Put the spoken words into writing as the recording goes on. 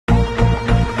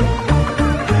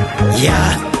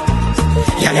Yeah,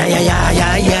 yeah, yeah, yeah, yeah,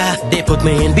 yeah, yeah. They put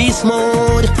me in beast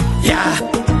mode. Yeah,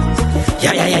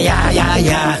 yeah, yeah, yeah, yeah, yeah,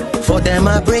 yeah. For them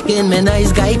I breaking my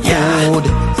nice guy code.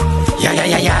 Yeah, yeah,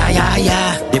 yeah, yeah, yeah,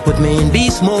 yeah. They put me in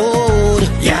beast mode.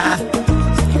 Yeah,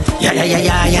 yeah, yeah, yeah,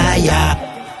 yeah, yeah,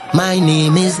 yeah. My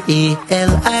name is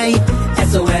A-L-I.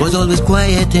 S-O-N. Was always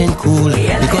quiet and cool.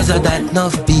 A-L-I. Because of that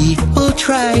enough people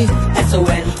try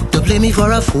S-O-N. to play me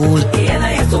for a fool.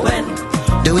 A-L-I-S-O-N.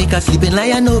 They wake up sleeping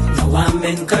lion up. Now I'm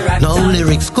in character. Now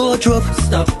lyrics go drop.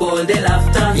 Stop all the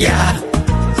laughter. Yeah,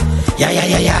 yeah, yeah,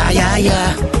 yeah, yeah, yeah,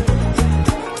 yeah.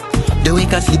 They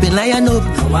wake up sleeping lion up.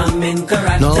 Now I'm in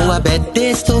character. Now I bet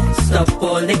they stop. Stop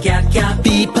all the cat.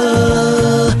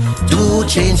 People do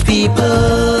change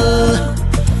people.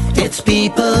 It's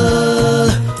people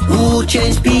who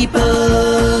change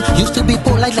people. Used to be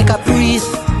polite like a priest,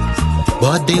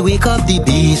 but they wake up the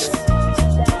beast.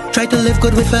 Try to live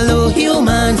good with fellow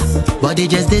humans, but they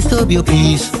just disturb your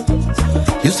peace.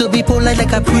 Used to be polite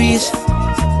like a priest,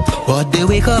 but they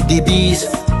wake up the beast.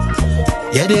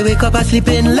 Yeah, they wake up a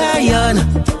sleeping lion,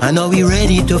 and now we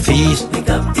ready to feast. Wake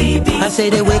up the beast. I say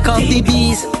they wake up the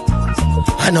beast,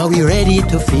 and now we ready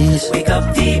to feast. Wake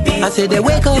up the beast. I say they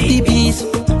wake up the beast,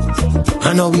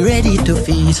 and now we ready to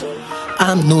feast.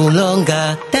 I'm no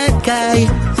longer that guy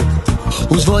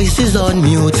whose voice is on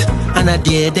mute, and I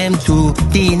dare them to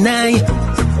deny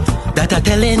that I'm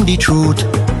telling the truth.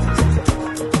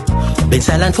 Been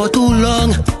silent for too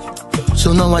long,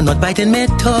 so now I'm not biting my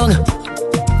tongue.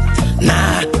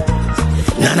 Nah,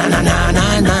 nah, nah, nah, nah,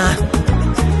 nah, nah.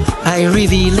 I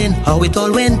revealing how it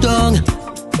all went down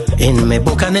in my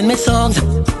book and in my songs.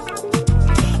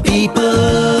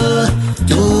 People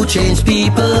do change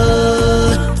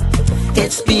people.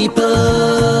 It's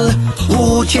people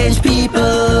who change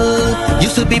people.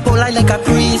 Used to be polite like a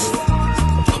priest,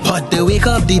 but they wake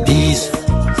up the beast.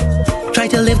 Try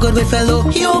to live good with fellow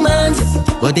humans,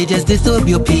 but they just disturb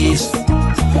your peace.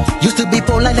 Used to be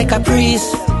polite like a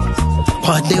priest,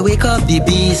 but they wake up the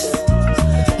beast.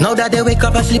 Now that they wake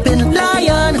up a sleeping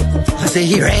lion, I say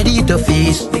he ready to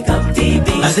feast. Wake up the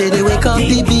beast. I say they wake up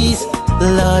the beast,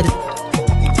 Lord.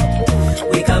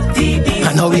 Wake up the beast.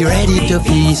 I know we ready to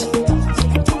feast.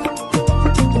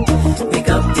 Wake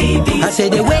up the beast. I say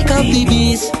they wake up the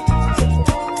beast.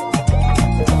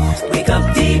 Wake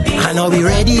up the beast. I know we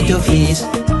ready to feast.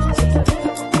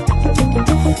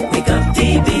 Wake up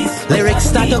the beast. Lyrics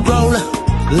start to growl,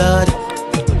 Lord.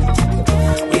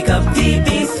 Wake up the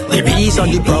beast. The beast on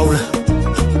the prowl.